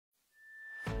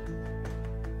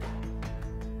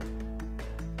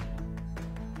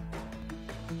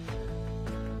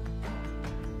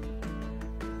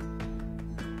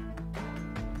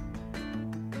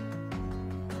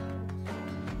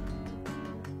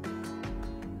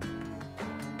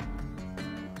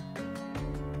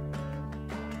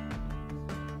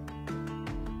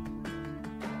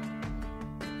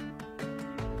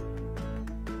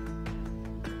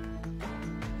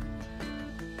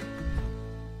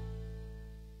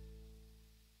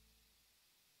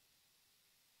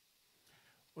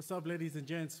What's up, ladies and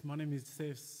gents? My name is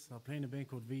Sefo. I play in a band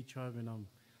called V Tribe, and I'm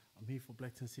here for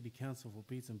Blacktown City Council for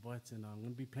Beats and Bytes, and I'm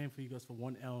going to be playing for you guys for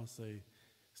 1 hour. So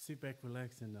sit back,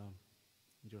 relax, and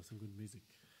enjoy some good music.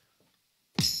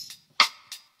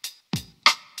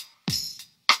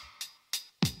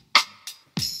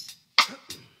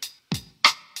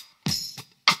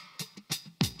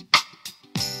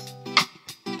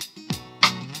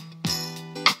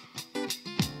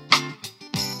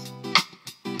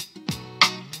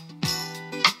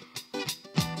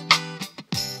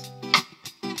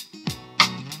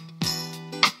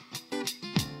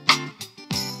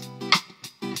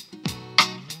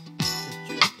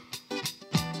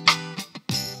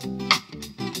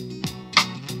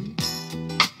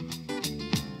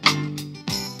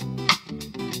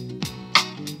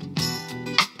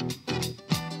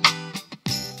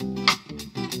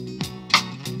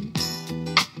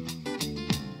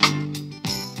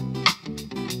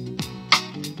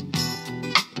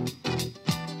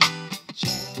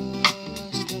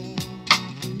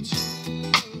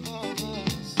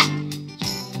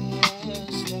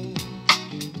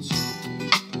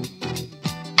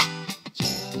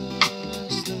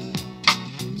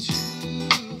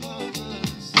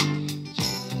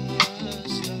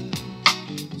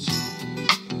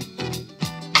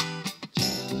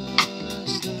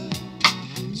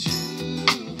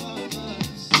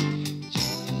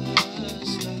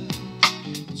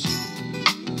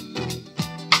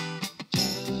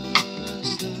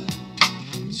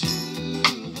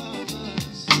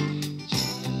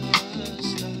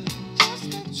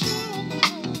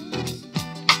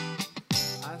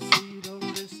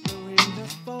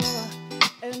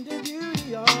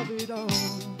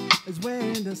 Is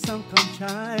when the sun comes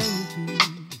shining through,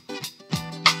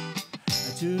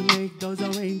 to make those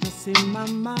arrangements in my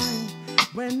mind.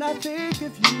 When I think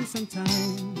of you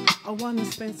sometime, I wanna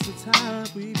spend some time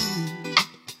with you,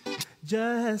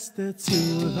 just the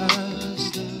two of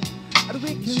us. And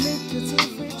we can make it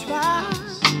if we try,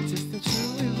 just the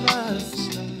two of us.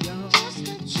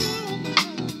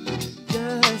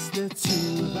 Just the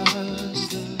two of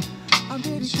us. I'm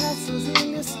building castles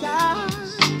in the sky,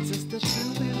 just the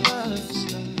two of us.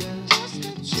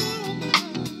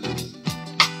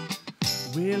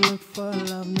 We look for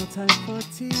love, no time for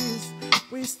tears.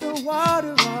 We still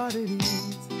water what it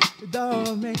is.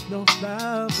 Don't make no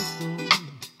flowers grow.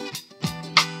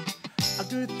 A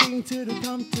good thing to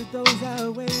come to those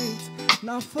that wait,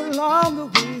 not for long or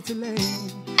way too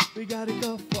late. We gotta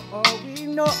go for all we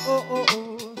know,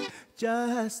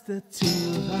 just the two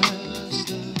of us.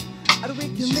 And we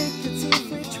can make it if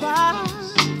we try,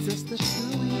 just the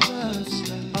two of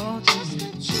us. Oh, just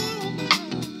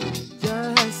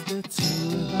the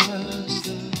two of us.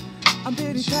 I'm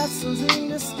building castles in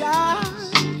the sky,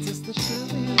 just the two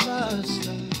of us.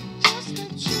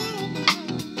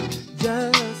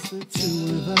 Just the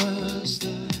two of us.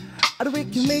 And we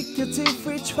can make it if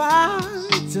we try,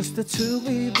 just the two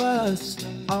of us.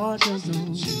 Oh, just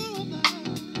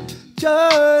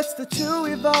the two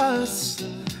of us.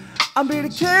 I'm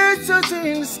building castles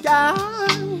in the sky.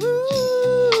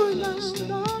 Ooh, la, la,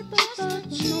 la, la,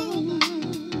 la.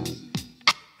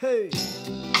 Hey.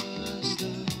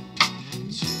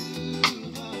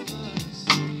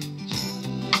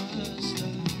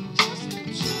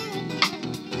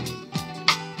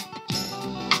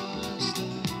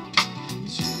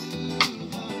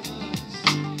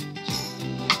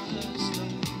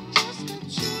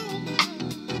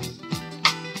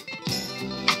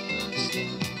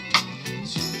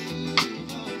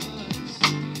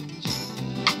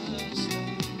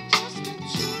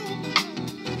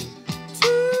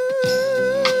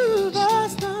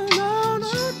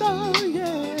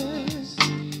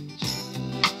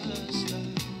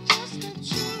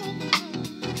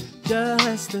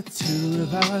 Just the two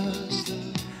of us.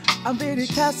 I'm building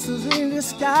castles in the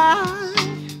sky.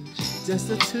 Just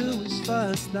the two of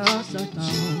us. No, no,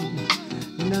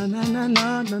 no. No, no, no,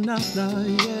 no, no, no,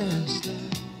 yeah.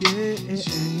 Yeah.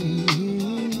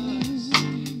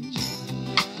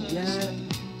 Yeah.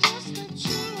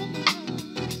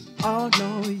 Oh, no,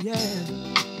 yeah.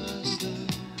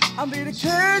 I'm building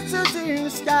castles in the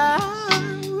sky.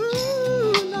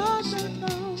 Ooh, no, no, no.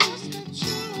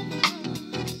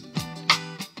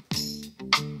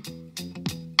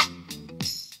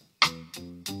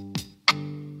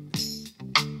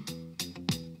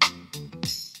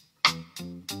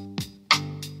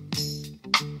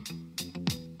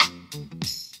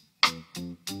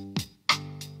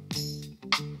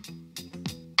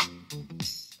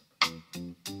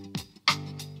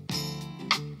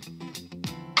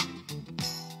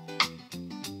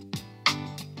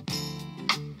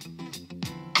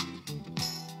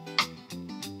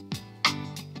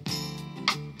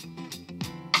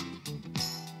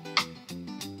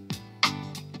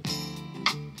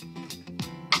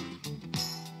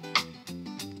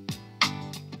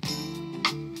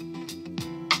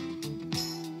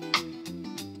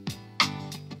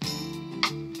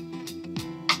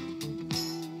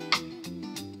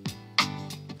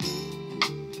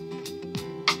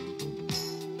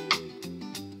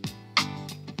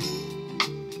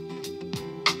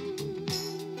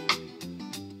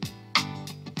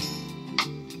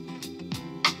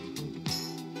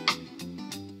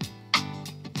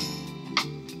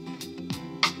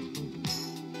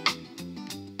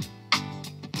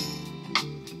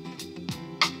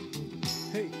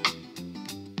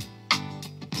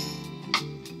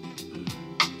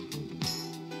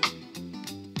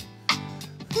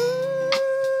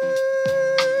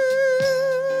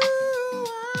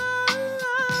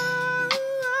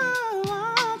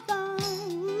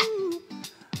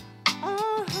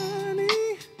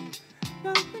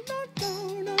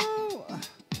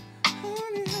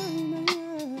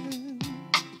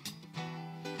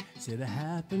 Said it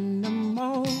happened the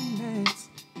moments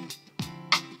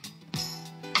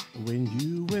when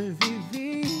you were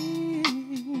vivid,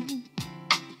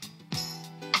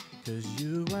 'cause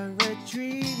you were a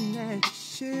dream that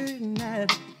should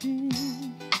never be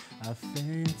a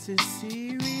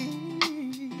fantasy.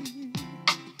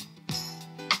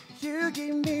 You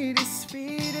give me this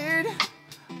feeling,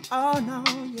 oh no,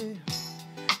 yeah,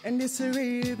 and this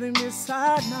rhythm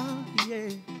inside now,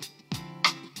 yeah.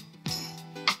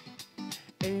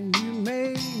 And you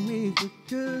make me feel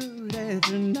good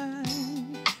every night,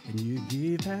 and you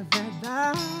give every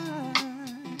night.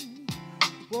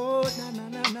 Oh, na na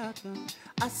na na na.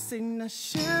 I sing, I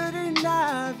shouldn't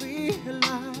I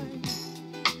realize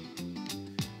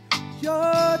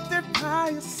you're the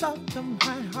highest of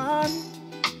my heart.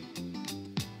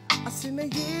 I sing,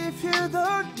 if you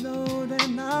don't know,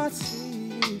 then I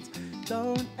see it.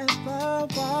 Don't ever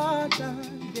wonder,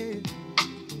 yeah.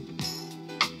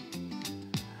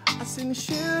 I sing,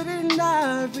 shouldn't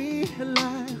I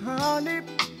realize, honey,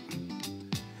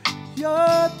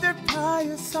 you're the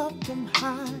highest of them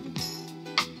high.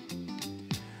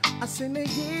 I sing,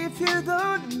 if you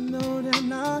don't know,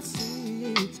 then I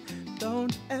see it.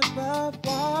 Don't ever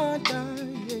wonder,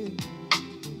 yeah.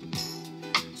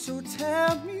 So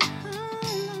tell me how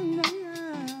long I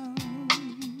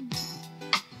am.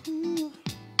 Ooh.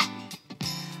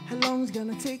 How long it's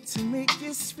gonna take to make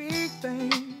you speak,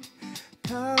 babe?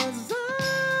 'Cause I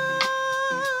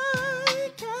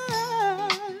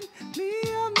can't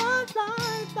live my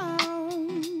life down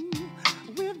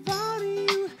without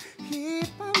you here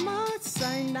by my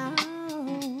side now.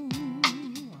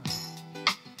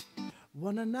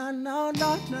 Wanna know,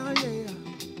 yeah.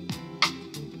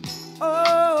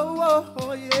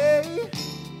 Oh, yeah,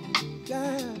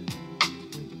 yeah.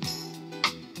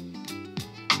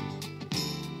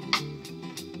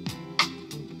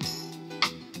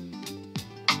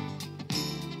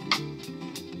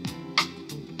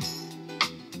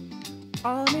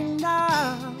 On and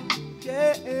now,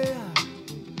 yeah.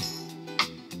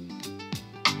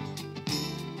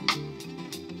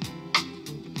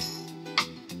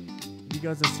 You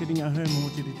guys are sitting at home, I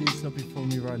want you to do something for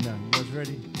me right now. You guys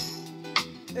ready?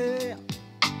 Yeah.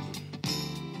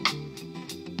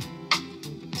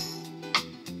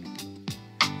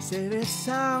 Said it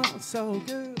sounds so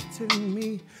good to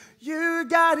me. You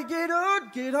gotta get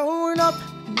on up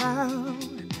now.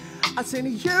 I said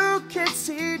you can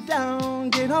sit down,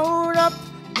 get on up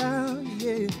now,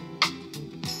 yeah.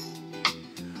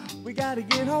 We gotta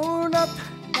get on up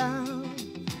now.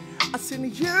 I said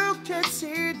you can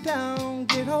sit down,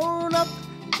 get on up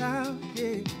now,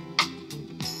 yeah.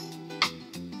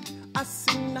 I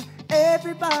seen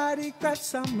everybody grab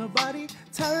somebody,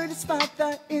 turn the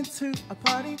spotlight into a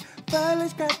party.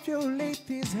 Fellas, grab your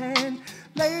ladies' hand,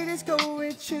 ladies go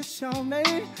and choose your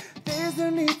man. There's no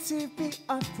need to be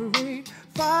afraid.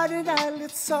 Friday night,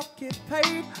 let's all get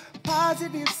paid.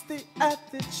 Positive's the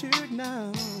attitude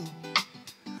now.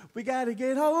 We gotta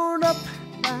get on up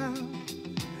now.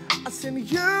 I said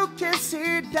you can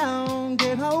sit down,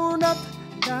 get on up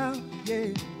now,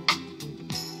 yeah.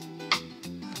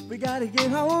 We gotta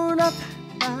get on up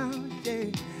now,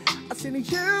 yeah. I said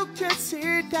you can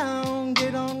sit down,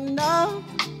 get on up,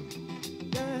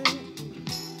 yeah.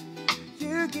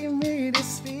 You give me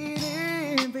this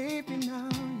feeling, baby, now,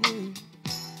 yeah.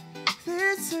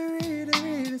 This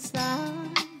really style,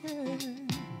 yeah.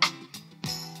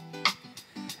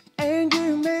 And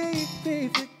you make me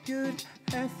feel good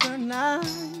after night.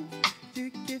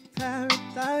 You get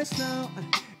paradise now,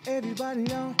 everybody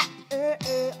know, eh,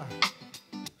 eh.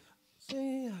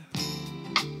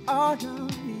 Oh no,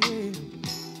 yeah.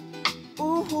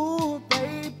 Ooh,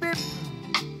 baby.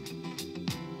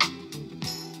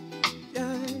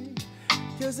 Yeah.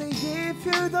 'Cause if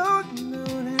you don't know,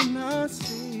 then I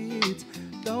see it.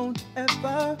 Don't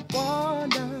ever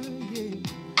wonder, yeah.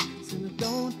 So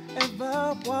don't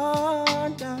ever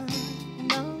wonder,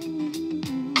 no.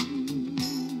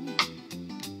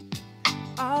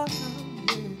 Oh no.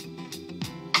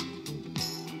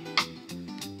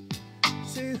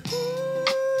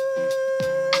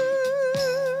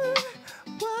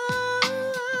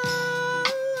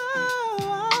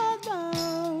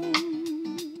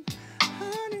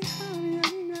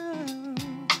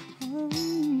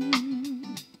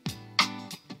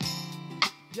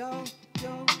 Yo,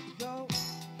 yo, yo.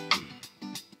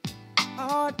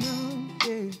 Oh no,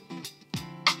 yeah.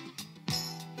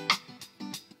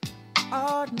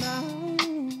 Oh no.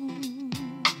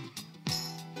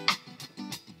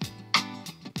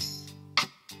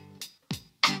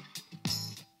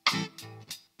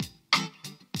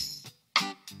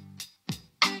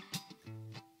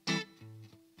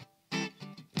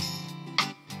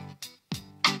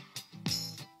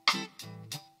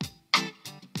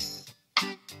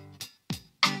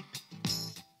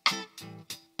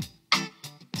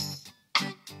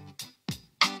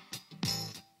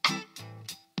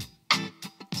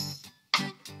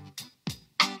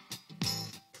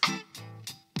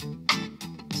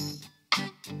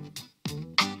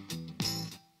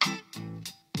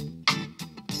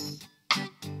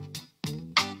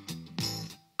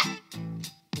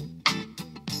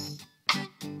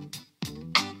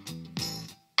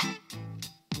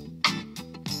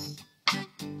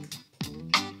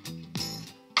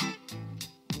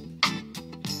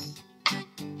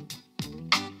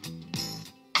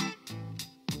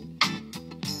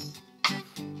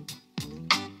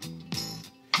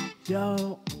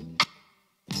 Yo,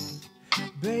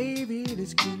 baby,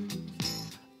 this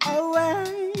cruise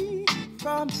away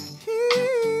from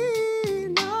here.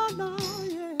 No, no,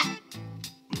 yeah.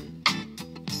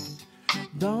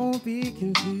 Don't be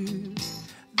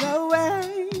confused. The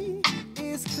way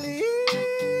is clear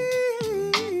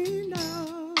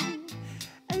now.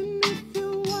 And if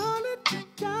you want it, you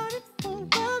got it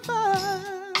forever.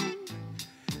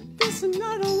 This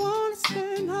night I wanna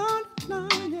spend all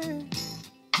night, yeah.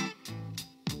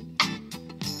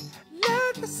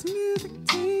 Let this music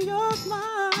take your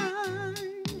mind.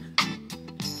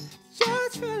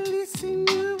 Just releasing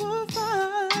you will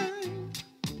find.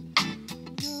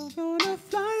 You're gonna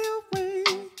fly away,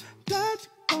 glad you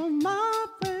go my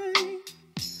way.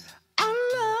 I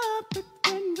love it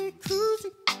when we're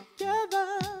cruising together.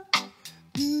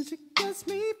 Music gets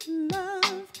me for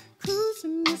love,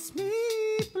 cruising gets me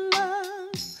for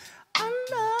love. I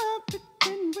love it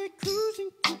when we're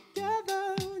cruising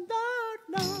together. No,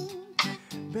 no,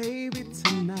 baby,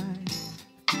 tonight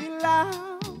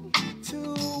belong to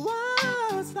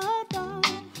us, no, no,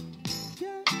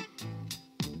 yeah.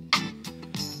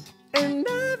 And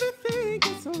everything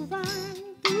is alright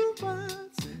through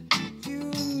us. You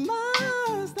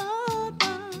must not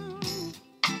know.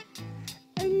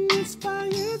 And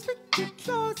inspired, we get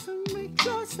closer,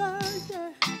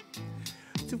 yeah.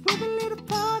 To every little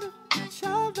part of each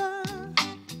other.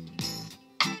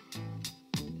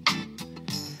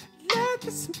 Let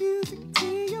this music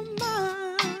take your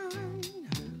mind.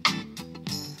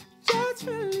 Just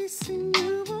releasing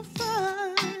you will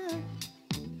find.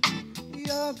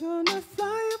 You're gonna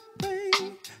fly away,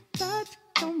 that you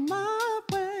go my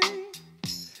way.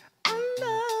 I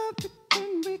love it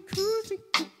when we're cruising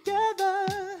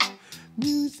together.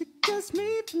 Music gets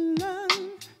me for love,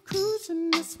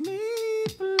 cruising gets me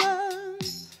for love.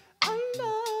 I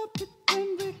love it when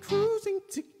we're cruising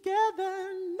together.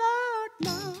 No,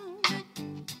 no.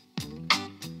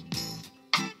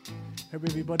 Hope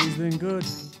everybody's doing good.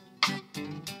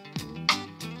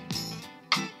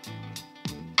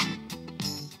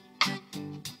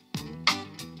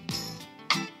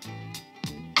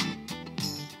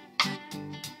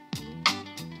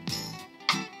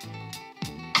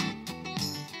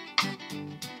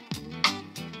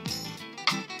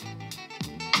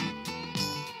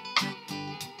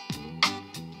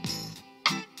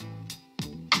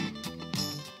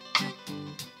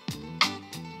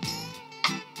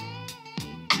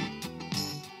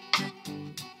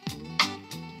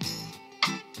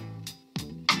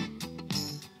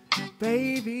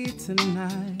 Baby,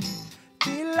 tonight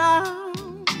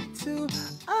belong to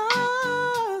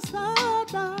us, no,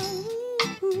 no.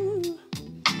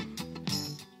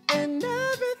 And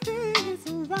everything is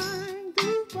right,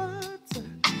 do what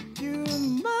you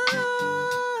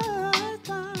must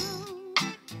know.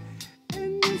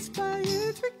 And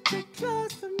inspired, we get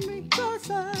closer, make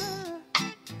closer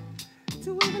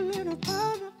to every little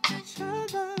part of each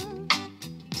other.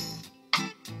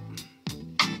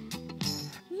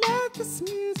 Let this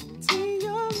music take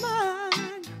your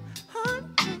mind.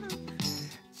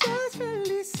 Just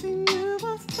releasing you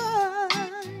will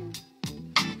find.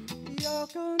 You're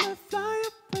gonna fly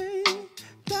away,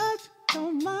 glad you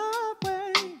go my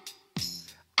way.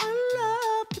 I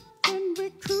love it when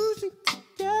we're cruising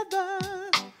together.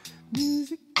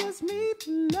 Music gets me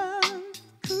for love,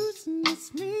 cruising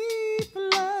gets me for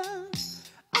love.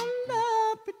 I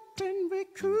love it when we're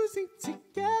cruising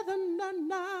together now,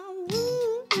 now.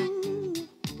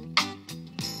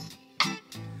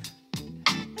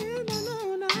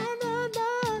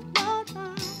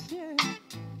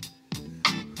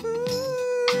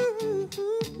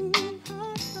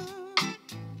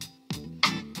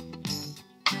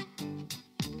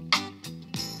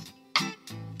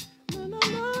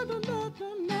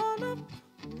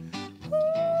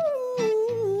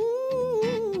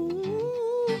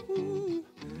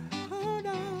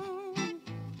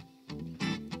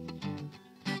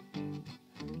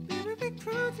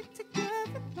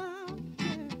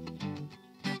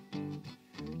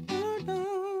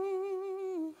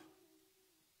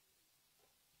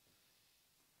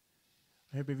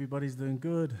 I hope everybody's doing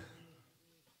good.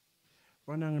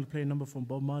 Right now I'm going to play a number from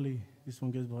Bob Marley. This one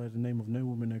goes by the name of No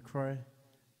Woman, No Cry.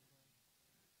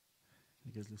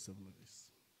 You guys look something like this.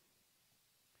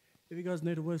 If you guys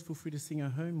know the words, feel free to sing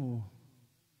at home or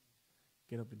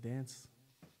get up and dance.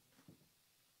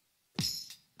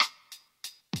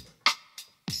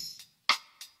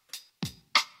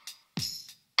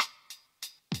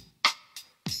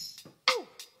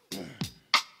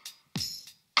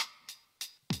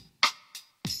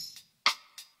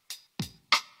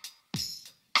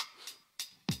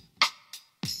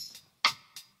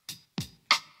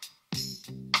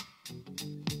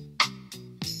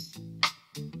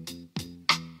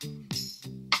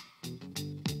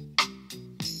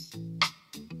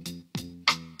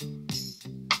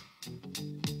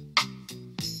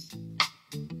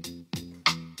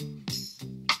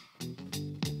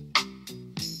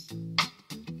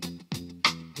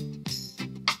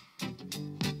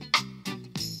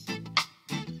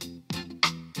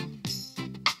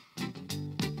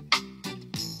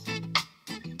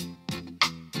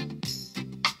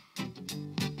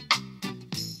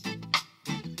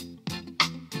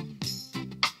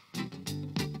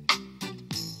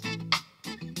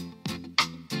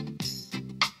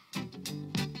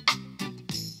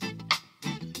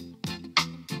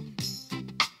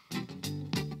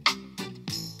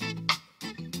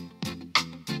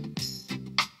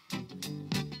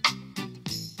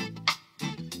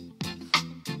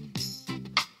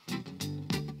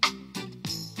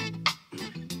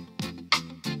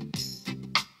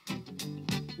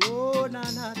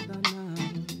 na na na.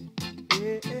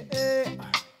 Yeah, yeah, yeah.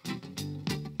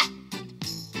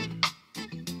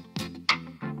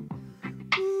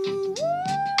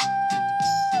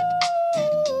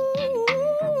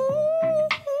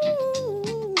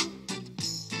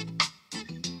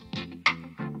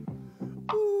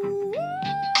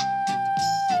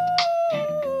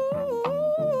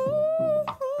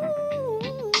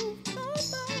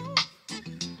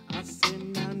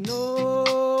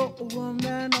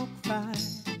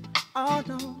 Oh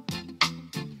no,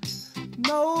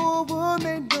 no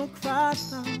woman don't cry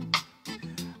now.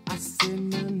 I said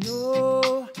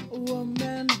no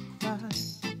woman don't cry.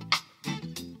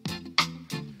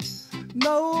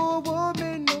 No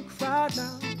woman don't cry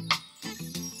now.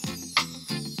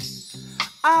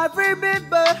 I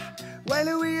remember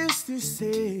when we used to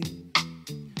say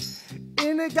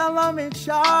in the government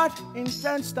chart in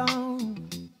Trenchtown.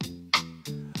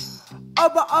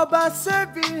 About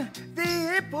serving the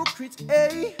hypocrites,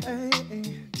 eh, eh, eh.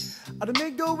 I don't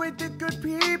make go with the good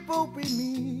people we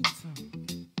meet.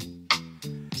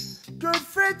 Good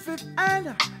friends with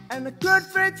Anna and the good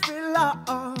friends with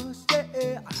us,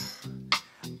 yeah.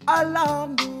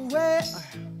 Along the way,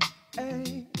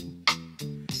 eh.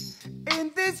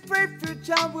 In this great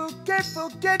future, we'll can't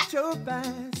forget your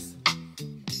past.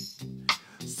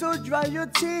 So dry your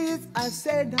tears, I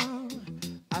say now.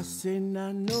 I say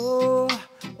no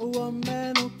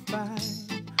woman will cry.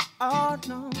 Oh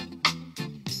no,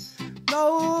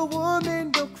 no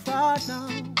woman don't cry now.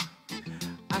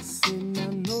 I say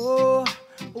no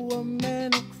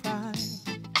woman will cry.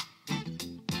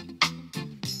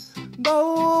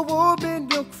 No woman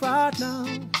don't cry now.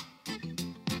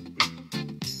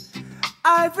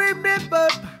 I remember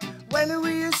when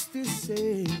we used to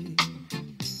say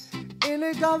in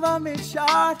the government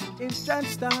chart in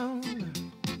Trenchtown.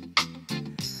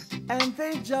 And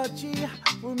the judge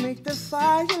will make the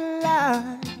fire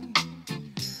light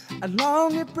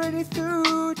along and pretty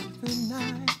through the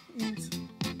night.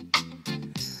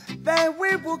 Then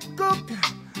we will cook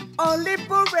only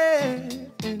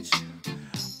porridge,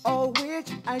 all which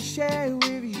I share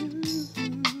with you.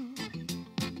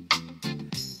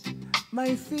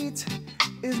 My feet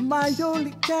is my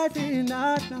only cabin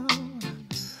I know,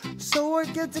 so I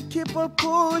get to keep on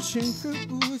pushing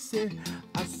through. Say,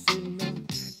 I say no.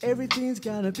 Everything's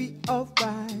gonna be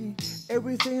alright.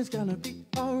 Everything's gonna be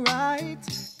alright.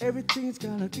 Everything's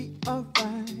gonna be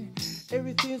alright.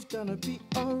 Everything's gonna be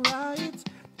alright.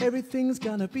 Everything's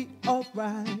gonna be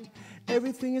alright.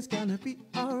 Everything is gonna be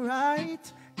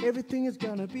alright. Everything is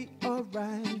gonna be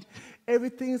alright.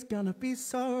 Everything's gonna be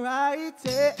so right.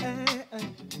 Yeah.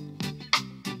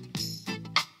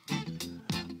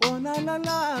 Oh na na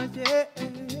na, yeah.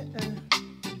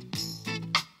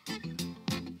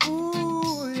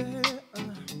 Ooh, yeah.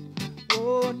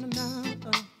 Oh, na,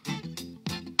 na,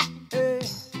 hey.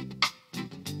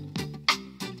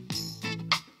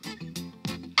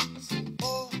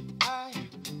 Oh, I,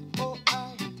 oh,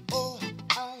 I, oh,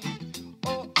 I,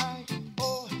 oh, I,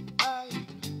 oh, I,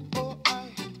 oh, I,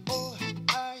 oh,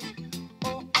 I,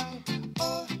 oh,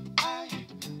 I,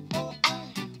 oh, I, oh, I,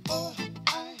 oh,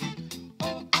 I,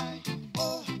 oh, I, oh,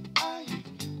 I,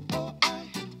 oh, I,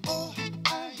 oh,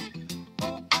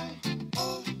 I.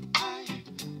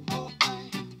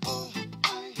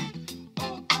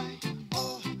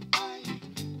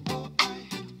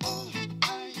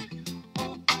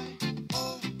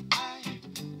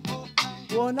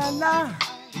 Oh na na,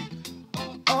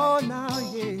 oh na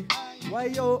yeah,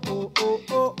 why oh oh oh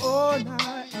oh oh na.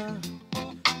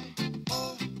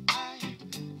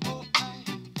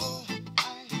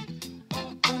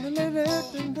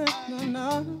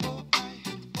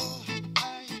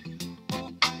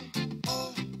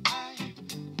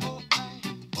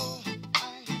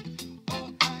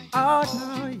 Oh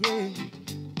no yeah,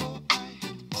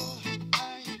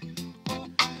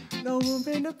 no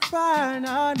woman to cry,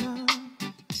 no no.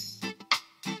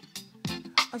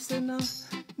 I said no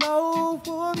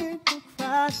woman to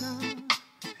cry now.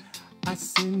 I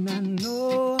said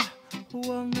no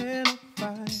woman to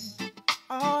cry.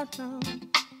 Oh no,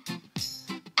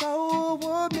 no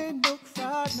woman to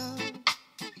cry now.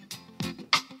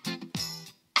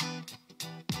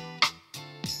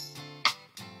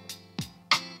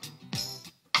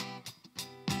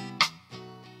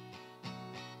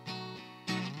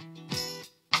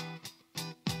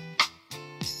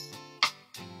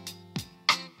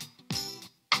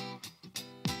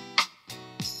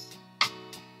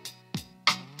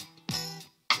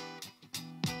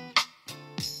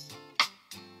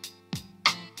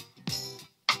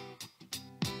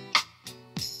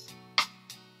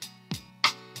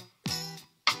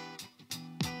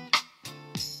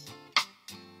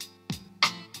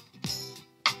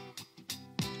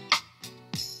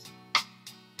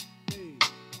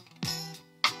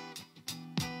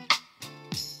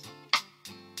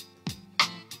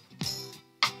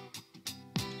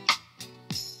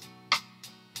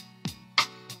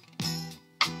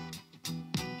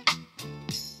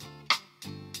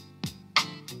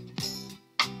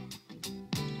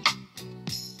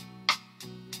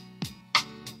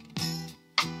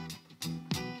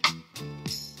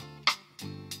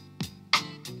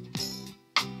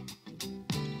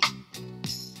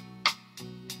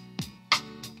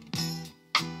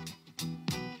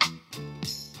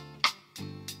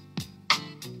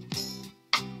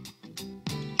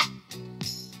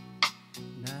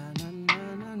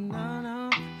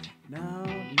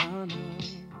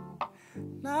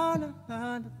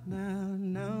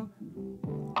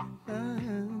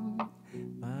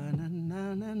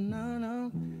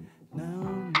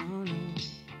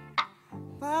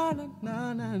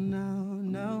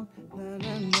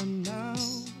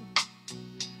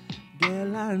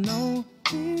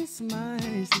 This might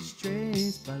seem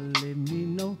strange, but let me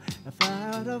know if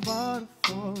out of all the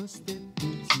force step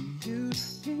into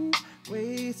you.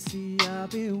 Wait, see, I've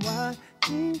been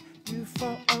watching you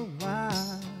for a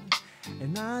while,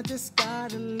 and I just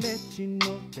gotta let you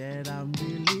know that I'm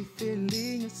really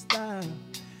feeling your style.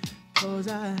 Cause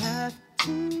I have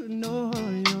to know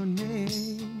your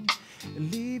name,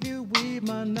 leave you with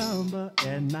my number,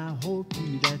 and I hope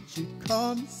that you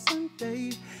call me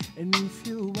someday. And if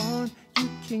you want, you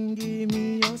can give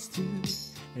me yours too.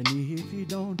 And if you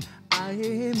don't, I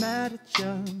ain't mad at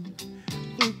you.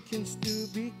 We can still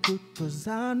be good, cause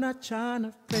I'm not trying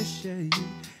to pressure you.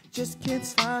 Just can't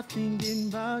stop thinking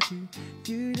about you.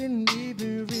 You didn't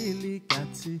even really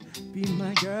got to be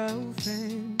my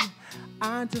girlfriend.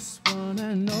 I just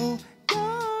wanna know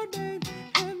your name,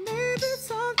 and maybe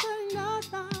something not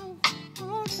now.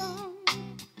 Oh no.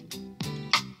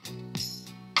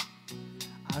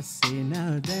 I say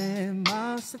now then,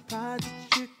 I'm surprised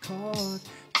that you called.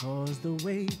 Cause the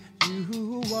way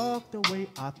you walked away,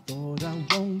 I thought I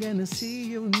won't gonna see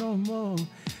you no more.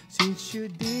 Since you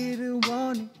didn't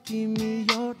wanna give me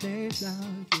your name now,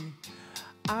 yeah.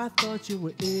 I thought you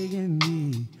were egging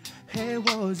me, hey,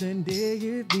 wasn't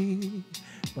digging me.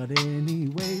 But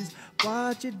anyways,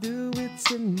 what you do it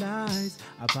tonight,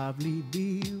 I'll probably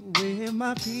be with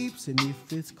my peeps. And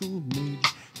if it's cool, maybe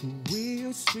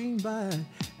we'll swing by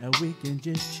and we can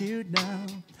just chill now.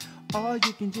 Or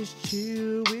you can just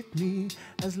chill with me,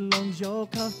 as long as you're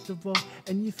comfortable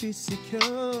and you feel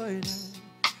secure.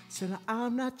 So now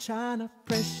I'm not trying to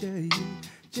pressure you,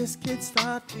 just can't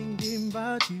stop thinking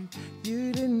about you.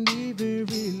 You didn't even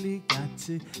really got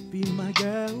to be my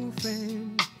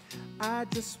girlfriend. I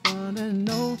just wanna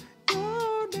know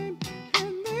your name,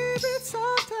 and maybe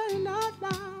sometime not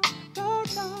now,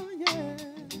 no, yeah.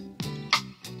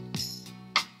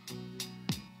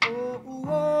 Oh,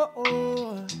 oh,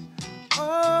 oh,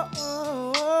 oh,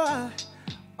 oh,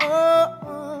 oh,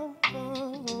 oh,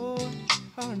 oh, oh,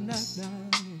 oh, not now.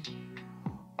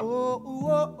 Oh,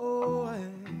 oh, oh,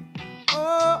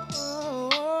 oh,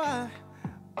 oh,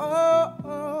 oh,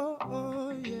 oh,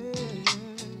 oh, yeah,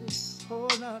 yeah. Oh,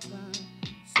 not now.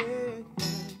 Say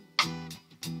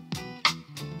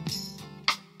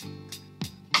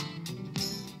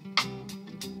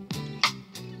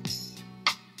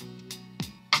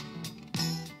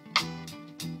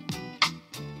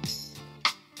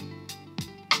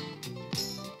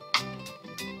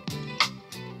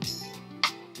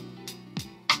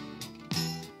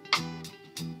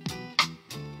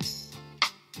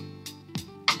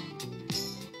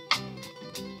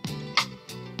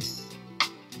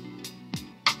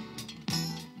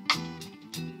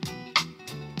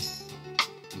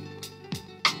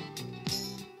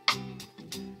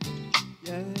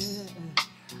yeah.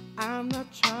 I'm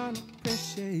not trying to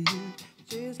pressure you,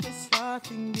 just get start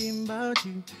thinking about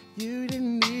you. You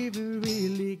didn't even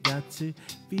really got to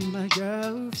be my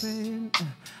girlfriend.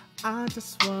 I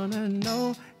just wanna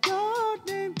know your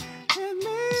name, and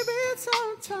maybe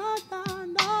sometime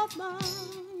down the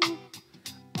line.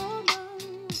 Oh no.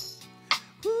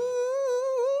 Ooh,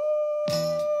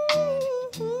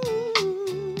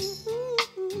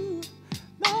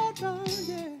 no, no,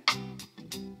 yeah.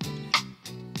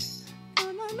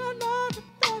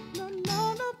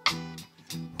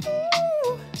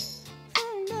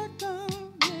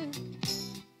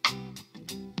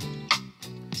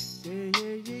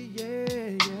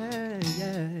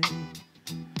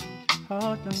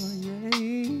 Oh no, yeah,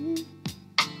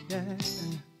 yeah.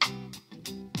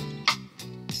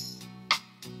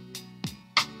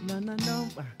 No, no, no,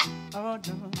 oh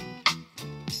no.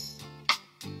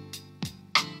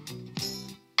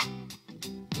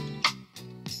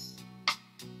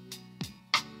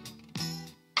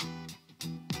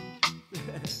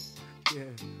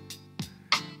 Yeah.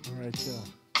 All right, y'all.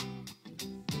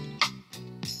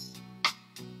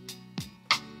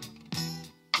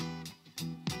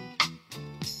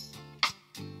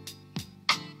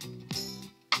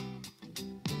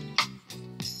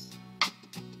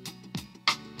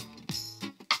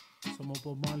 Some more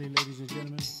Bob Marley, ladies and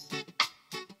gentlemen.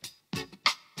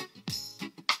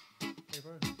 Hey,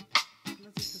 bro. Can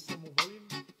I take some more volume?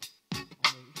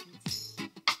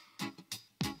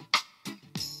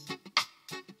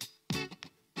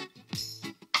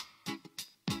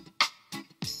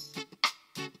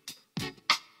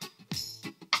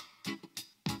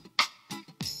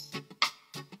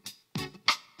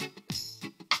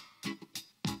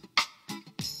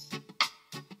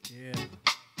 Yeah.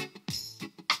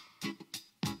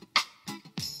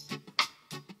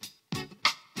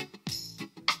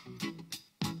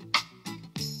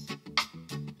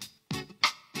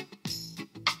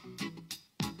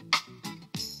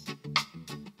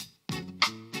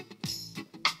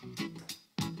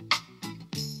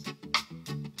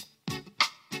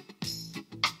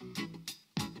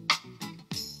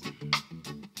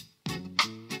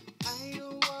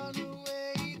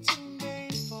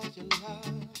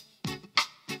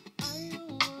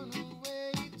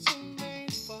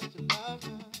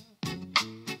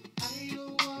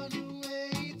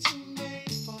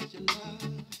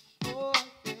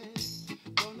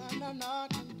 na,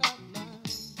 na, na.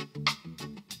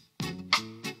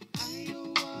 I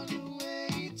don't wanna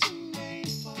wait to wait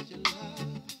for your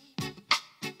love.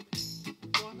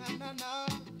 Oh, na, na, na,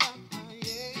 na, na,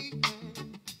 yeah, yeah.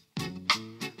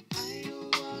 I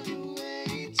don't wanna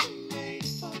wait to wait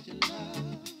for your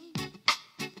love.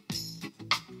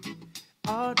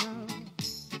 Oh, no.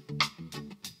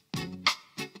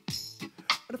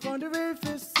 But for the very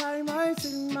first time I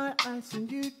see my eyes on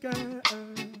you, girl,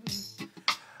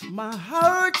 my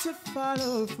heart to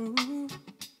follow through.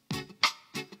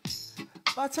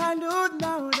 But I know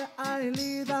now that I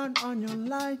lay down on your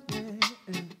line,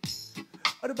 yeah.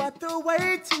 But the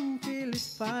waiting till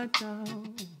it's fine now.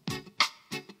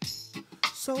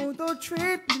 So don't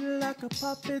treat me like a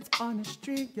puppet on a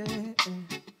string, yeah.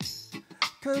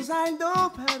 Cause I know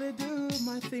how to do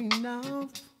my thing now.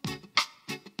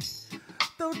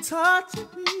 Don't talk to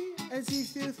me as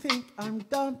if you think I'm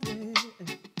dumb, yeah.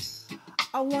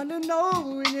 I wanna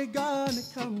know when you're gonna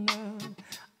come now.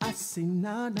 I say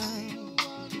now, now.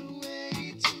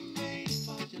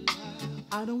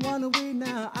 I don't wanna wait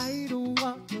now. I don't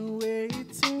wanna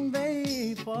wait to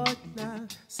wait for you now.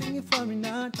 Sing it for me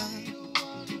now, now.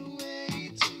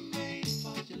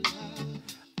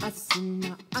 I say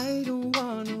now. I don't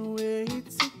wanna wait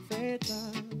to wait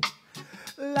now.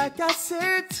 Like I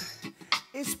said,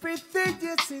 it's pretty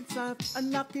years since I'm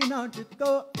knocking on the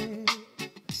door, eh.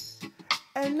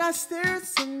 And I still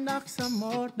some knock some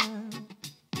more now.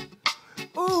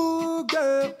 Ooh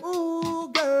girl,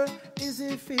 is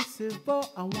it feasible?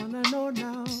 I wanna know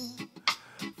now.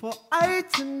 For I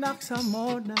to knock some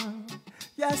more now.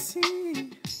 Yeah,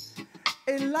 see,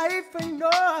 in life I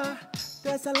know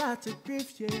there's a lot of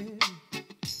grief, yeah.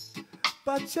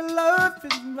 But your love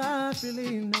is my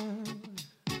feeling now.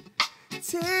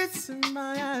 Tears in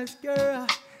my eyes, girl.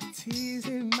 Tears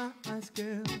in my eyes,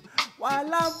 girl.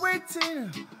 While I'm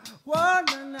waiting, oh,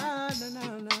 na, na, na,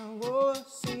 na, na, oh,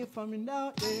 sing it for me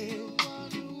now, yeah.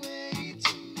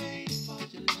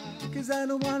 Cause I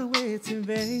don't wanna wait in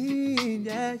vain,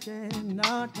 yeah, yeah.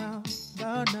 No, no,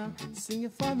 no, no, sing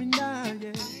it for me now,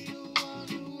 yeah.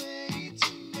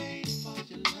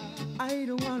 I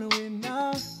don't wanna wait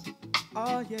now,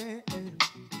 oh, yeah.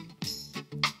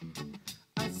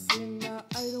 I sing now,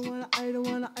 I don't wanna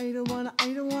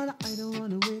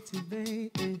wait in vain,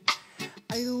 yeah.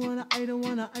 I don't wanna wait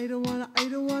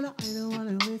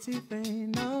in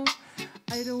vain, no.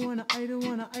 I don't wanna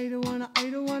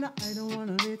wait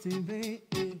in vain,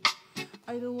 yeah.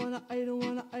 I don't wanna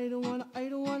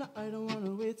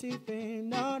wait in vain,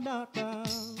 no, no, no.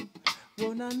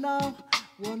 Wanna know,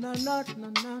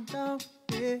 no,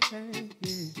 yeah, yeah.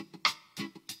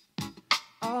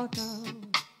 Oh, no.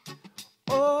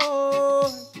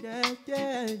 Oh, yeah,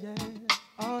 yeah, yeah.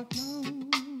 Oh, no.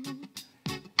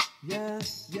 Yeah,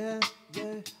 yeah,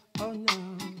 yeah, oh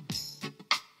no.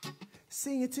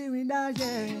 Sing it to me now,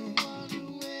 yeah.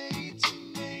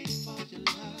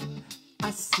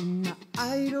 I sing now,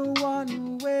 I don't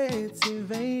wanna wait in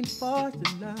vain for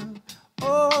your love.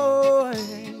 Oh,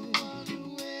 yeah.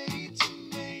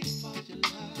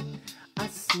 I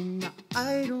sing now,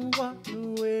 I don't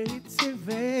wanna wait in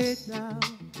vain now.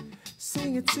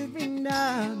 Sing it to me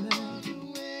now, now.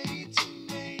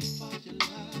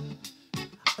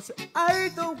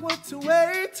 I don't want to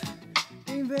wait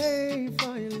in vain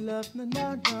for your love, no,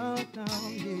 no, no, no,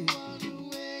 yeah.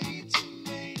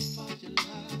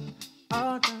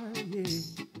 Oh, no, yeah.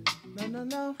 No, no,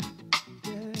 no,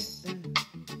 yeah, yeah.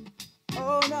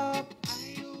 Oh, no.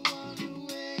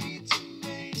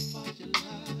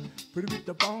 Pretty with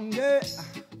the bong, yeah.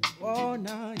 Oh,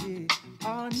 no, yeah.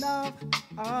 Oh, no,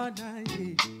 yeah.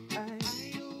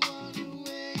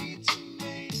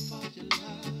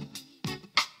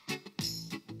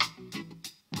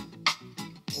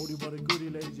 Oldie but a goodie,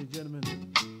 ladies and gentlemen.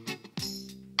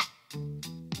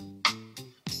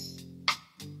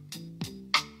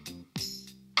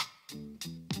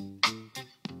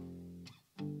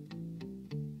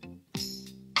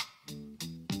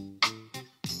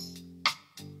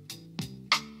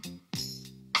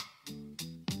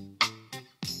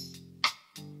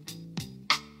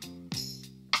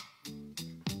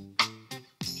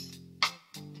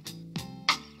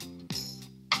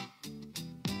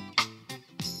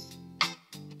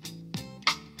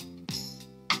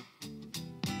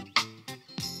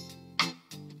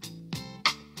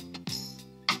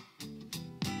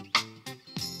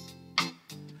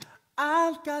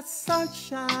 I've got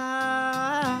sunshine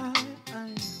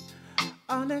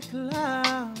on a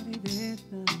cloudy day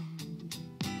now.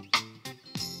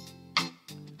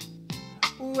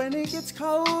 When it gets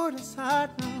cold, it's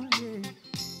hot now, yeah.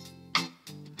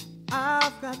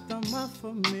 I've got the muff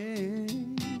for me.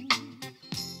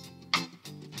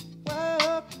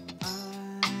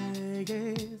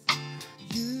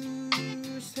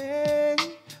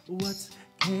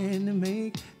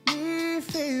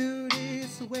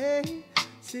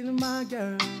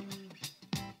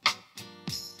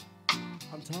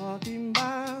 I'm talking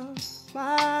about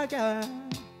my girl.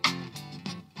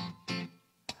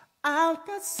 I've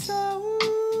got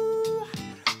so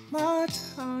much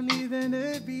honey than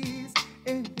the bees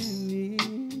in the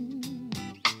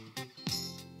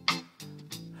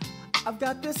I've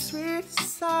got the sweet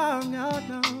song out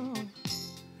now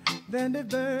than the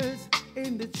birds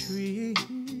in the tree.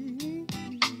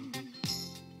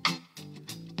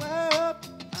 Well,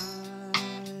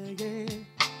 I get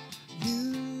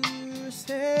you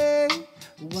say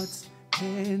what's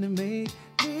gonna make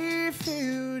me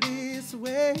feel this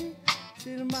way,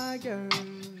 still my girl.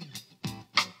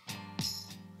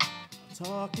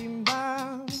 Talking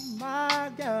about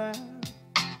my girl.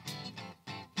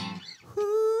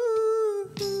 Ooh,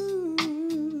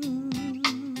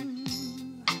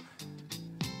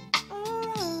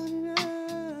 oh,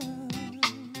 yeah.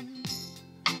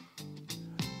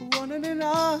 One and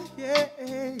all, yeah,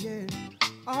 yeah.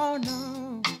 Oh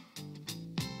no,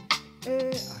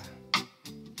 yeah.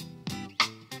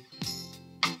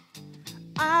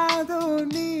 I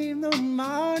don't need no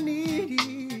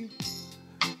money.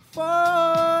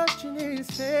 Fortune is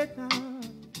fate now.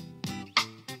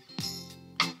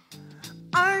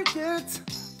 I get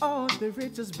all the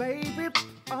riches, baby.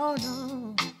 Oh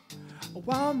no,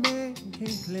 one man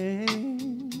can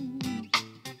claim.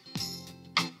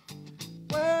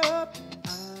 Well,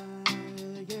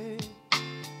 I get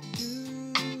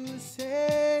you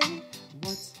say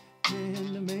what's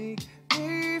gonna make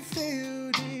me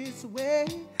feel this way,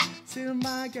 still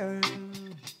my girl.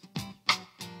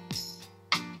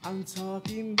 I'm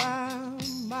talking about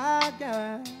my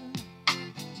girl.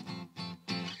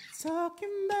 Talking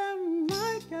about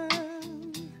my girl.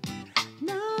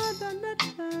 No, no, no,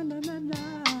 no, no, no, no,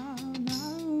 no.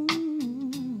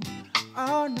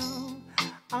 Oh no,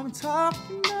 I'm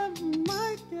talking about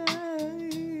my girl.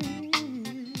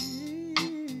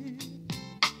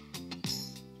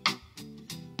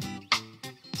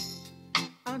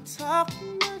 I'm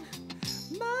talking about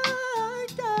my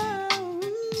girl.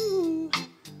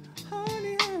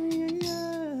 Honey, honey,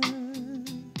 yeah.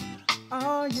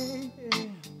 Oh yeah.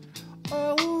 Oh,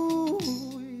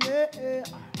 yeah.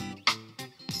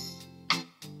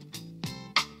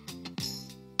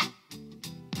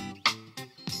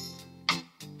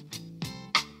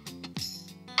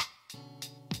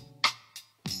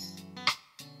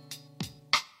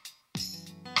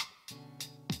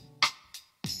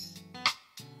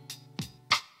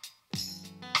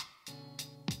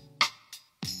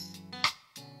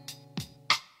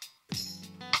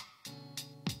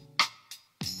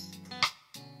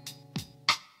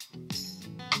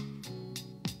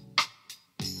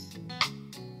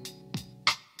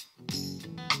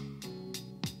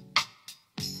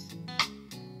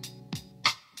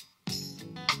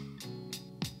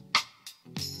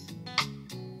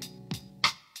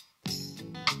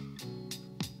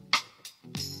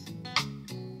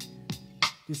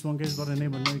 This one goes by the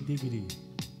name of No Diggity.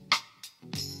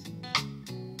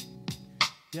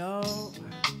 Yo,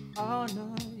 oh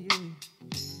no, yeah.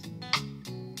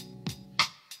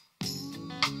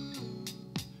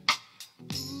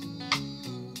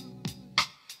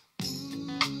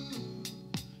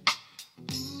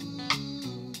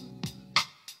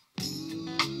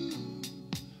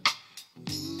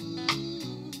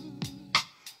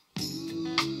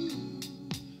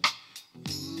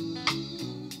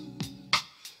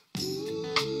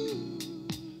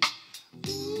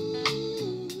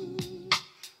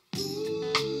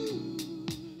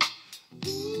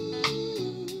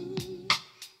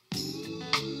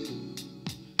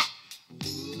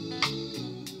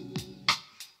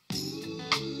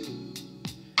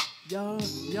 Yo,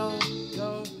 yo,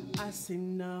 yo, I say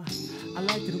no. I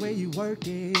like the way you work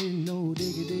it, no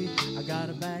diggity. I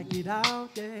gotta back it out,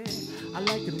 yeah. I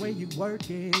like the way you work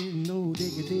it, no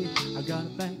diggity. I gotta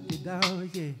back it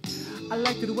out, yeah. I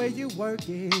like the way you work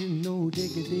it, no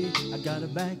diggity. I gotta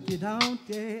back it out,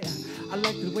 yeah. I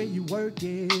like the way you work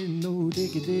it, no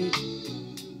diggity.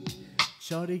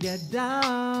 Shorty get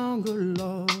down, good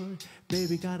Lord.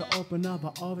 Baby, gotta open up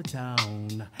a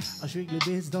overtown. I strictly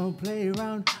bitch, don't play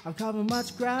around. I've covered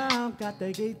much ground, got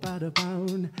that gate by the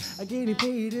pound. I getting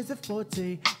paid is a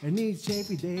forte, and each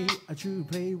every day a true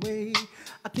play way.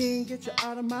 I can't get you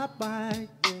out of my mind,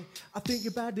 yeah. I think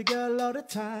about the girl all the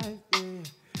time, yeah.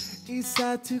 East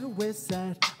side to the west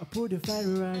side, I put the fire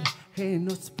right, ain't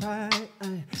no surprise.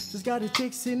 Just got the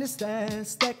chicks in the stash,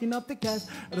 stacking up the cash.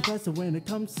 The faster when it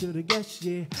comes to the gas,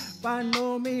 yeah. By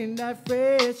no means that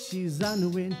fresh, she's on the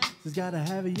win. Just gotta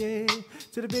have it, yeah.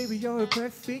 To the baby, you're a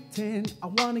perfect 10. I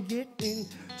wanna get in,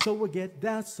 So we'll get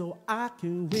down so I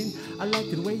can win. I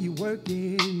like the way you work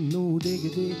it, no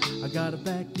diggity. I gotta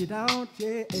back it out,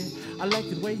 yeah. I like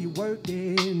the way you work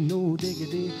it, no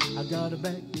diggity. I gotta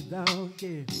back it out,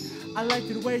 yeah. I like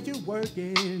the way you work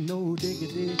it, no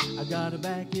diggity. I gotta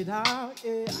back it out,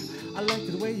 yeah. I like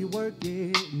the way you work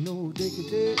it, no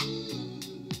diggity.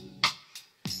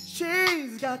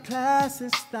 She's got class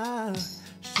and style,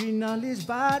 street knowledge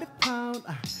by the pound.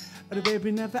 The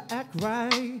baby never act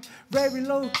right, very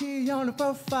low key on the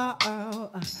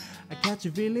profile. I got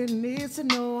you feeling needs to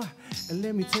know, and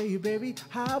let me tell you, baby,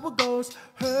 how it goes.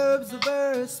 Herbs of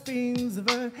earth, spins of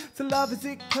earth, to love is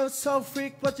it cause so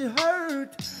freak what you heard.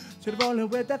 Should have only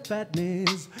with that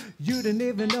fatness, you didn't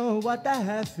even know what that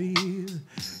half is.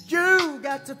 You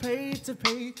got to pay to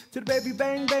the baby,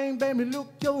 bang, bang, baby, look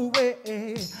your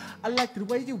way. I like the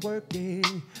way you work it,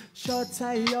 short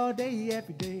tie all day,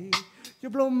 every day. You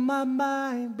blow my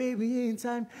mind, baby, in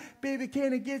time. Baby,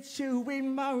 can I get you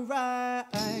in my ride?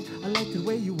 I like the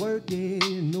way you work it,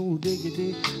 no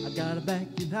diggity. I gotta back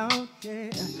it out, yeah.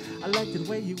 I like the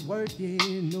way you work it,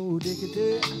 no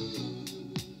diggity.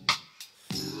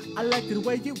 I like the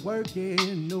way you work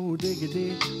it, no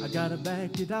diggity. I gotta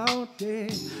back it out, yeah.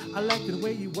 I like the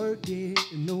way you work it,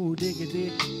 no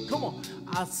diggity. Come on,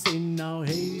 I say now,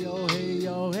 hey yo, hey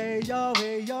yo, hey yo,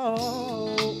 hey yo.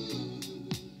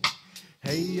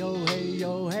 Hey yo, hey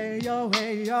yo, hey yo,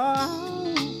 hey yo.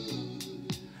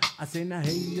 I say now,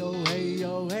 hey yo, hey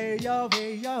yo, hey yo,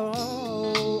 hey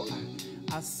yo.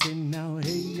 I say now, hey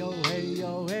yo, hey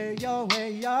yo, hey yo,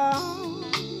 hey yo.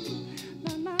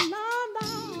 Na na na na.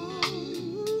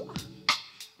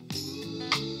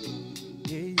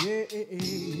 Yeah, yeah,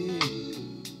 yeah.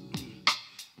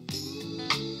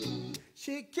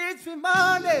 She gives me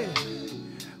money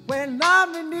when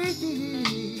I'm in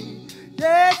need.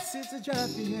 Yes, it's a job,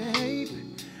 babe.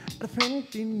 A friend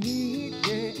in need,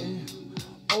 yeah.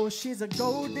 Oh, she's a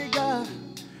gold digger,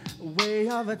 way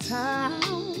of a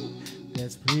town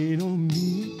that's playing on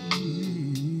me.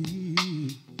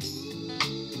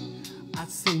 I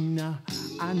say now,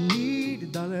 I need a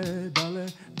dollar, dollar,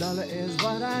 dollar is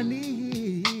what I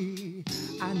need.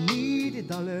 I need a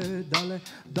dollar, dollar,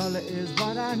 dollar is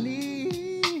what I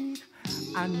need.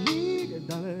 I need a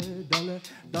dollar, dollar,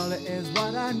 dollar is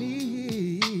what I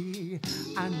need.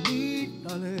 I need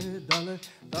dollar, dollar,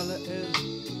 dollar is.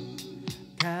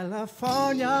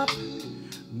 California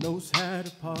knows how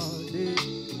to party.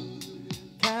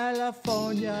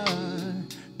 California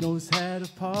knows how to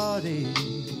party.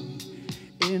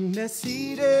 In the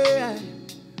city,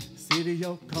 city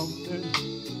of Compton.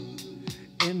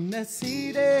 In the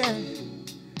city,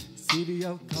 city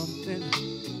of Compton.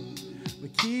 We're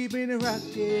keeping it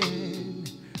rockin',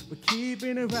 we're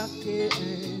keeping it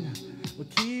rockin', we're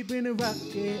keeping it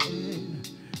rockin',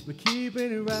 we're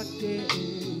keeping it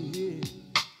rockin', yeah.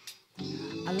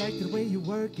 I like the way you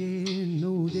work it,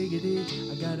 no diggity,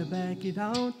 I gotta back it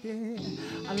out, yeah.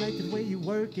 I like the way you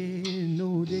work it,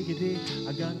 no diggity,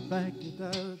 I gotta back it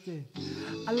out, yeah.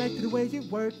 I like the way you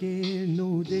work it,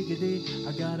 no diggity,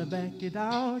 I gotta back it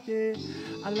out, yeah.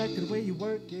 I like the way you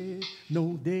work it,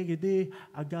 no diggity,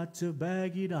 I got to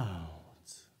bag it out.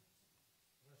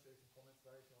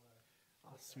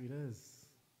 Oh, sweet as.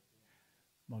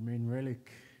 My man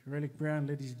Relic Brown,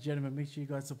 ladies and gentlemen, make sure you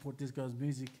guys support this guy's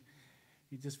music.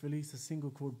 He just released a single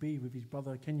called B with his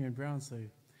brother Kenyon Brown, so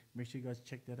make sure you guys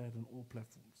check that out on all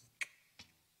platforms.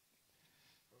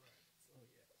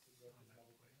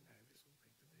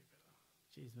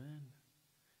 Jeez, man.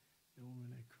 The woman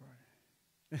they cry.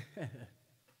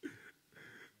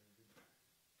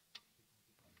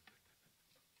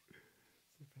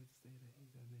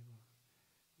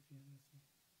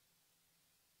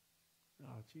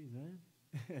 Oh, jeez, man.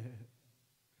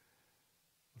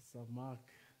 What's up, Mark?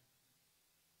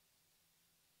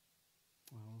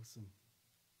 Oh, awesome.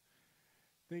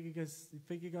 Thank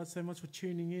you guys so much for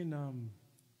tuning in.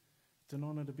 It's an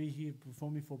honor to be here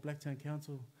performing for Blacktown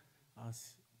Council.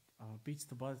 Beats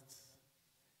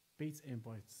and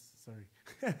Bytes, sorry.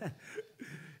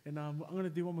 And I'm going to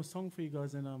do one more song for you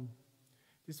guys, and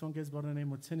this one goes by the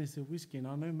name of Tennessee Whiskey, and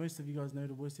I know most of you guys know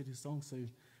the words to this song, so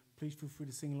please feel free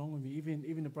to sing along with me,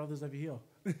 even the brothers over here.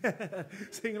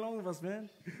 Sing along with us, man.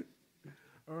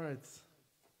 All right.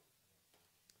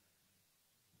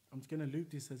 I'm just going to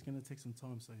loop this, so it's going to take some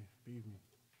time, so be with me.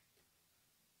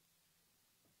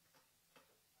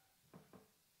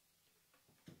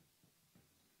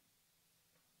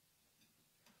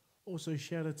 Also,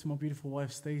 shout out to my beautiful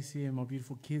wife, Stacey, and my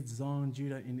beautiful kids, Zan,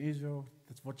 Judah, in Israel,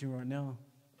 that's watching right now.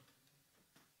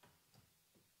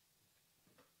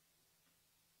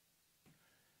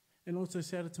 And also,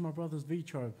 shout out to my brothers,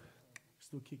 V-Tribe.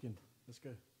 Still kicking. Let's go.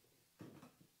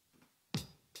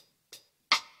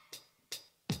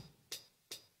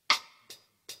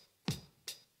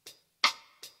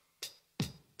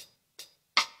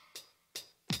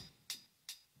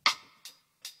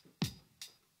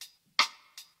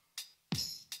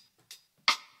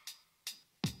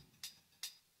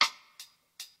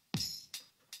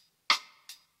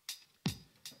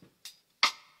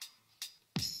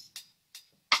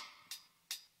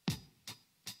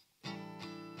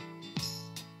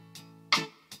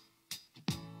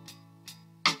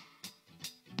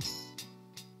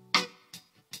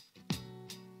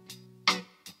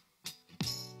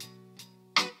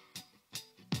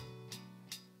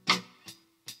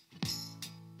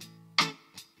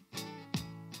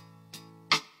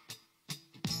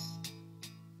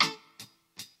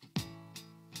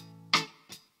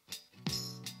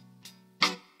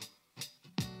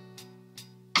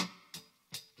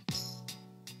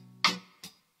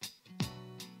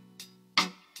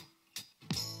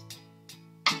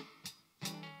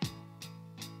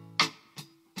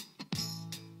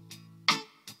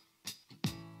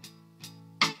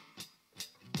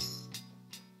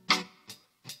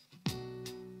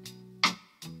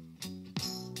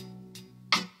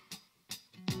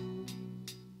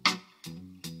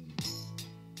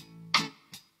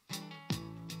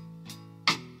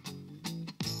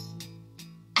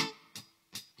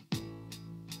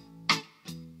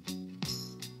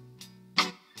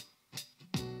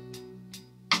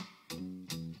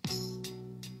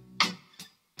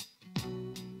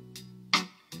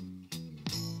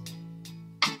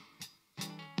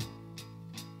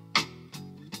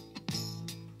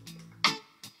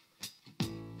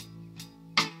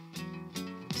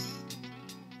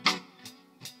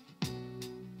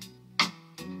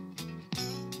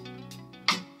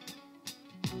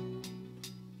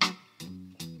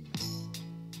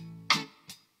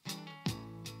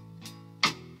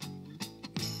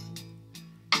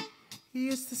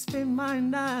 Used to spend my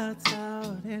nights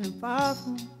out in a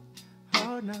bathroom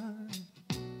all night.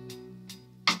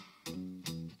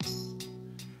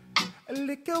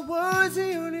 Liquor was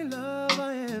the only love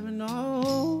I ever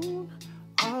known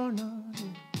all night.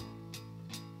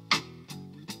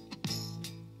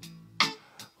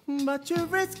 But you're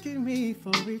risking me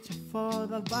for reaching for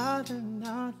the bottom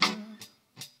now,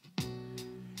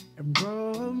 and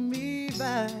brought me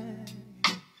back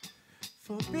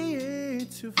for being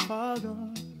too far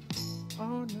gone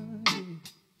all night.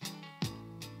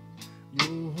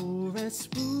 You're as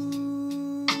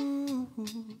smooth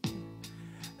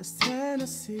as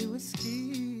Tennessee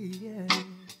whiskey, yeah.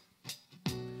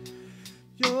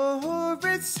 You're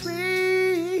as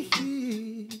sweet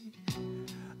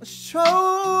as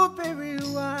strawberry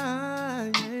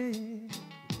wine, yeah.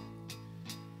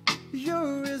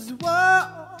 You're as warm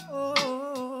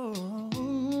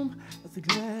as a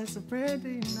glass of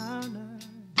brandy now.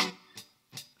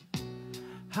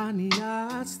 Honey,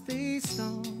 I stay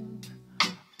stoned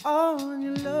on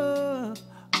your love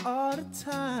all the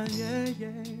time, yeah,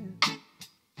 yeah.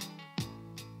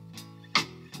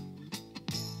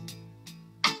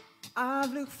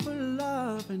 I've looked for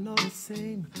love in all the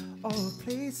same old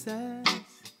places,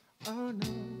 oh no.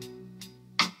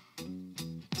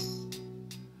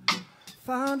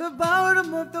 Found the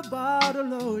bottom of the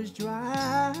bottle always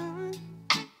dry,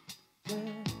 yeah.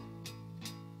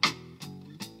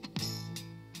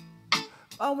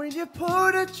 But when you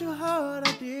poured out your heart,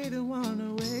 I didn't want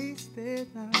to waste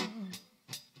it now.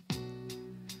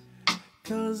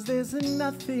 'Cause there's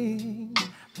nothing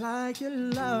like your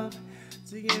love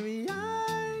to give me.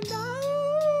 I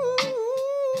know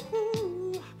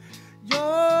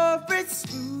you're as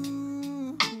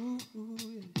smooth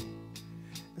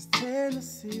as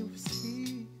Tennessee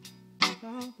whiskey.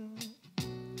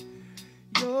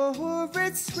 You're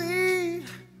as sweet,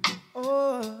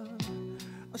 oh,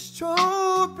 a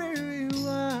strawberry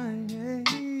wine, yeah.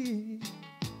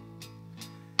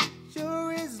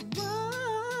 You're as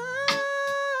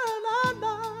wine, I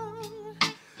know.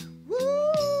 Woo,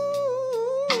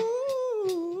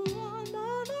 no,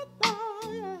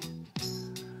 yeah.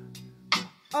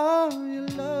 Oh, you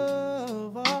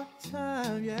love all the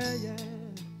time, yeah, yeah.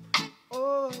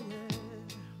 Oh, yeah.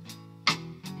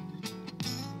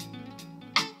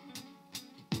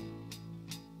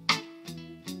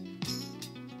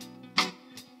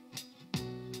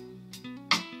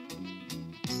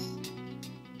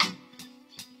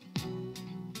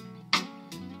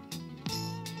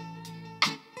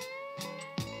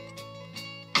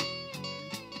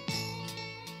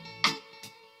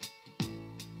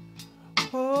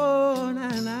 Oh, na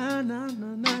na na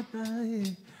na na na,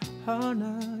 yeah. Oh,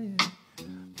 na, yeah.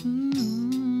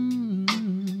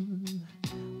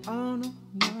 Oh, no,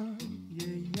 no,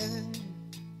 yeah, yeah.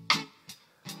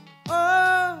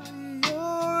 Oh,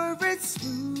 you're as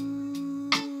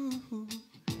smooth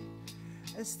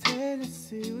as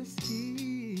Tennessee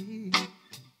whiskey.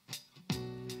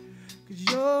 'Cause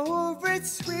you're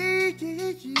as sweet,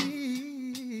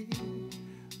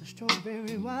 a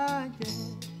strawberry wine,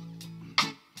 yeah.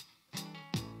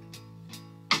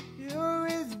 You're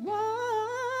as one,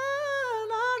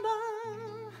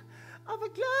 of a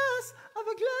glass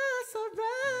of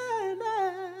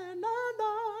brandy, no,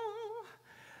 no.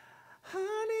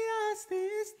 Honey, I stay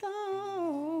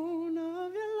stoned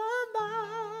of your love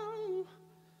now,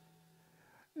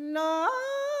 no,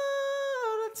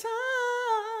 the time.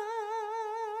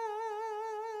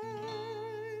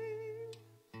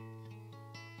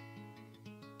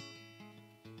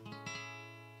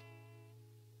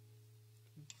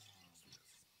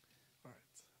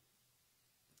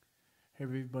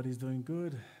 Everybody's doing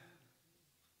good.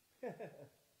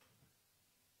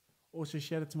 Also,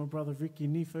 shout out to my brother Ricky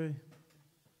Nifo.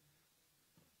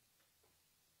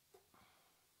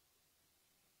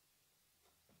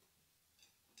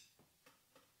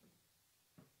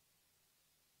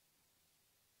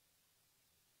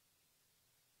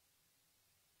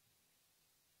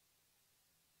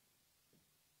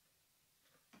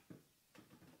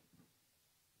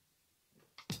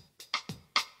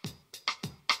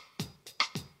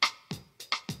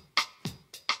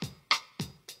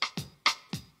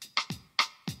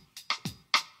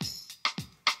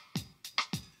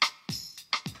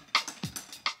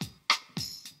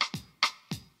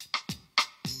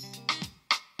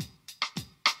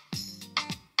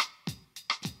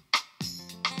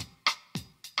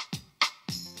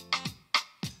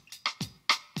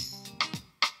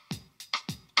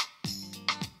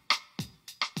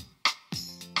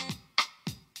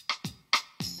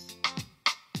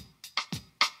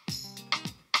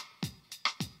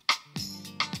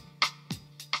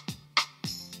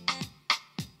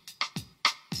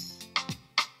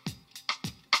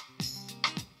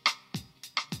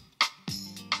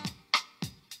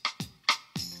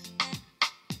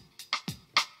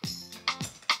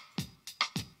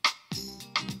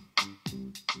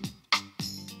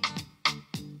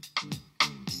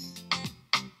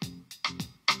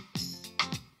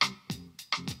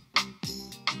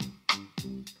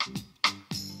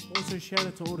 Also, shout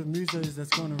out to all the musos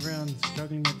that's going around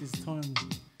struggling at this time.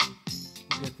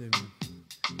 We'll get there, man.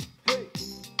 Hey!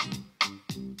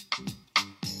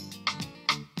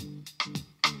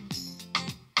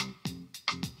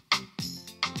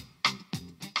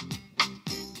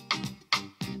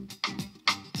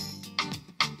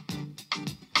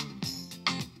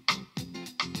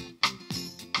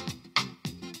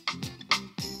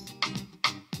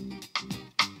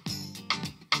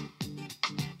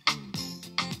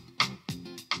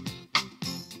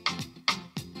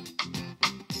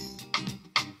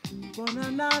 Na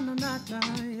na na na na,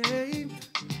 yeah.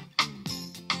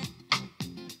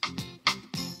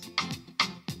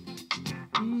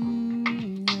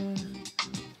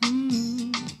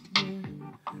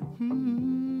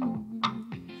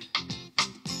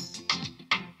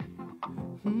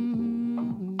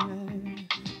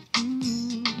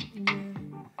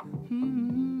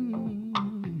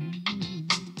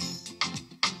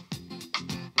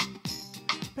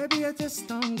 Baby, I just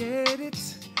don't get it.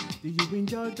 Do you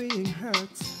enjoy being hurt?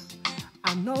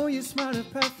 I know you smell the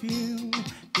perfume,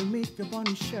 you make your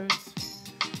bunny shirts.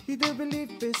 You do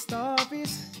believe these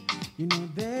stories, you know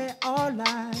they're all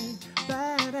lies.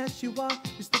 Bad as you are,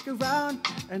 you stick around,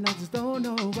 and I just don't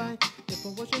know why. If I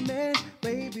was your man,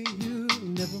 baby, you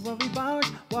never worry about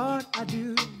what I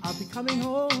do. I'll be coming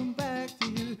home back to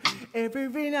you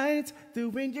every night,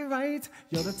 doing you right.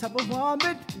 You're the type of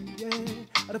woman,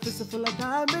 yeah, at a fist full of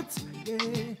diamonds,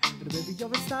 yeah. But baby,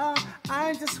 you're a star.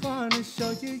 I just wanna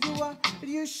show you you are.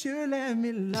 You should let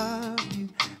me love you.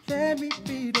 Let me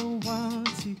be the one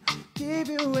to give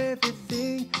you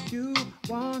everything you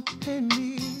want in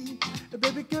me.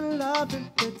 Baby, good love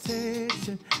and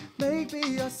protection. Make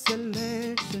me your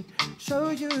selection. Show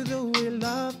you the way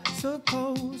love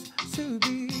supposed to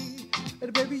be.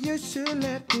 And baby, you should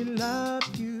let me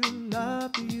love you,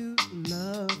 love you,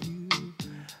 love you.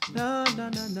 Na na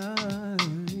na na.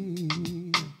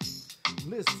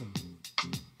 Listen.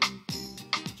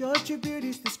 Your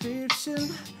beauty's description,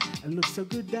 it looks so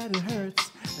good that it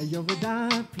hurts. And you're a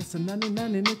dime plus a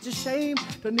 99, and it's a shame.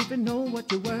 Don't even know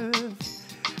what you're worth.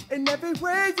 And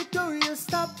everywhere you go, you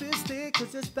stop this thing,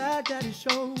 'cause it's bad that it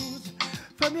shows.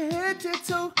 From your head to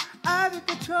toe, out of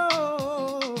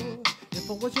control. If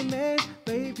I was your man,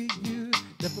 baby, you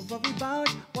never worry about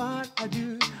what I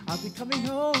do. I'll be coming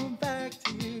home back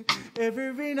to you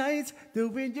every night,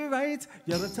 doing you right.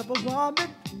 You're the type of woman,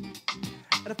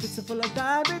 and a fist full of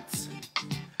diamonds.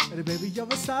 And baby, you're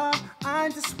a star. I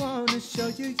just wanna show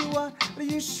you you are.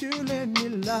 You should let me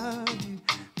love you.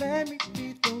 Let me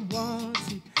be the one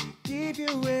to give you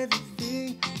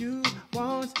everything you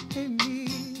want in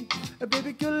me.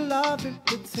 Baby, good love and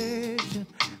protection.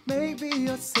 Maybe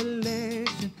your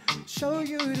selection. Show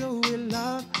you the way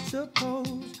love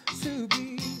supposed to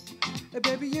be.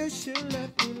 Baby, you should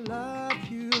let me love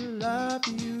you, love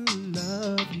you,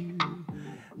 love you.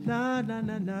 Na na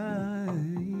na na.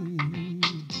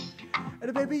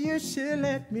 And baby, you should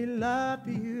let me love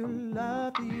you,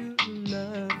 love you,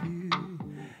 love you.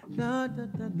 Na na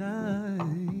na na.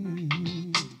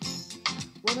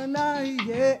 Wanna lie,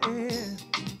 yeah.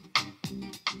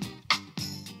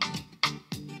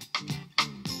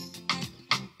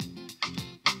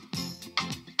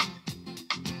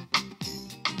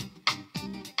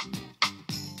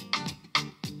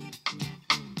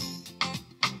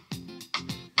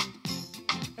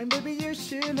 And baby, you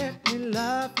should let me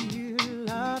love you,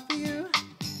 love you.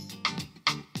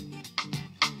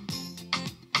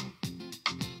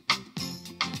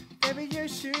 Baby, you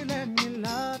should let me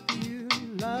love you,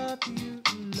 love you,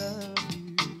 love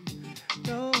you.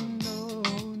 No, no,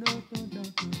 no, no, no, no.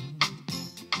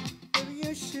 Baby,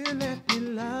 you should let me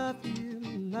love you,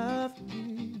 love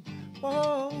you.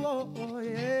 Oh, oh, oh,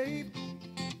 yeah.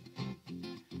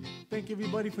 Thank you,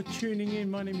 everybody, for tuning in.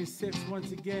 My name is Sefo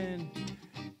once again.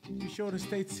 Be sure to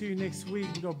stay tuned next week.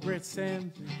 We got Brett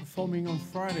Sam performing on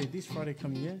Friday, this Friday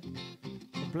coming, yeah?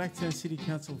 The Blacktown City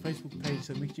Council Facebook page,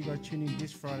 so make sure you guys tune in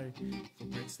this Friday for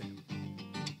Brett Sam.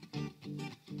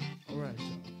 Alright,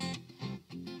 y'all.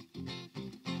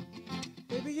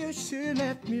 Baby, you should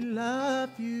let me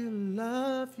love you,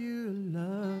 love you,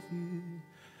 love you.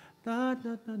 Da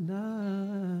da da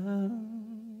da.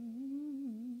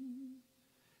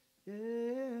 Yeah.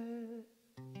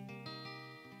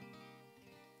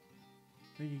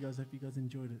 Thank you guys. Hope you guys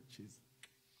enjoyed it. Cheers.